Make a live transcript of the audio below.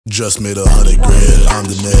Just made 100 grand, I'm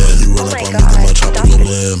the man. You run up on me, then my chopper go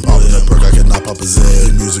blam. All in that perk, I cannot pop a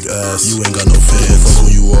Zan. Music ass, you ain't got no fans. Fuck who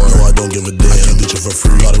you are, no I don't give a damn. I can't ditch it for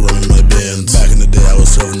free, gotta run me my bands. Back in the day, I was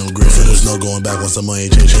serving them grand. So there's no going back once the money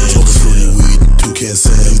change hands. Smoking fruity weed, 2 can't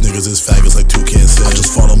sing. These niggas is faggots like 2 can't sing. I just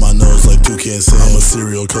follow my nose like 2 can't sing. I'm a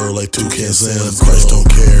serial killer like 2 can't sing. Christ don't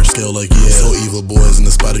care, scale like yeah. So evil boys in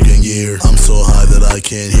the spider gang year. I'm so high that I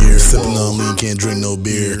can't hear. Sipping on lean, can't drink no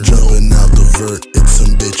beer. Jumping out the vert, it's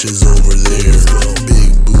some bitches over there.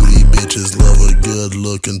 Big booty bitches love a good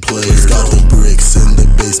looking player. Got the bricks in the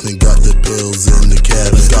basement, got the pills in the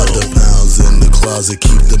cabinet. Got the pounds in the closet,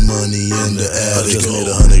 keep the money in the attic. I just made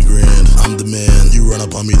 100 grand, I'm the man. You run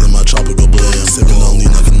up on me, then my chopper go blam. Sipping on lean,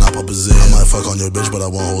 I can knock up a Zan. I might fuck on your bitch, but I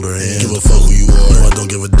won't hold her hand. Give a fuck who you are, no I don't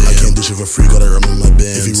give a damn. I can't dish it for free, gotta earn my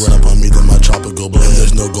bands. If you run up on me, then my chopper go blam.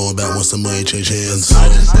 There's no going back once the money change hands. I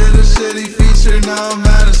just did a shitty feature, now I'm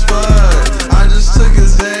mad as fuck. I just took a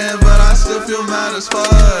Zan, but I still feel mad as fuck.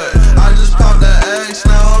 I just popped that X,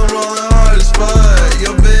 now I'm rolling hard as fuck.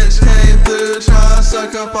 Your bitch came through, tryna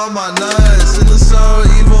suck up on my nuts. In the So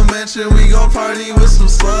Evil mansion, we gon' party with some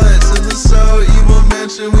sluts. In the So Evil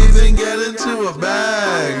mansion, we been getting to a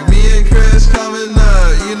bag. Me and Chris coming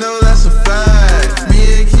up, you know that's a fact.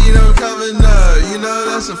 Me and Keto coming up, you know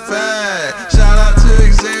that's a fact. Shout out to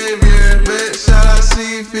Xavier, bitch, shout out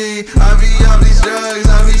CP. I be off these drugs,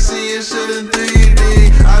 I be seeing shit in 3D.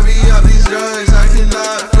 I be off these drugs, I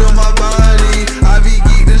cannot feel my body. I be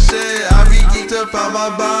geeked and shit, I be geeked up on my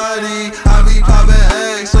body. I be popping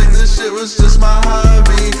X like this shit was just my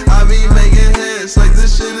hobby. I be making hits like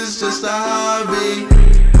this shit is just a hobby.